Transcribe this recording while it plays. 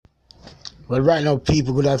But right now,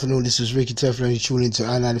 people, good afternoon. This is Ricky Teflon. You tune into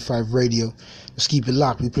I-95 Radio. Let's keep it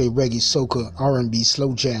locked. We play reggae, soca, R&B,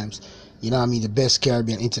 slow jams. You know what I mean? The best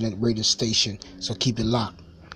Caribbean internet radio station. So keep it locked.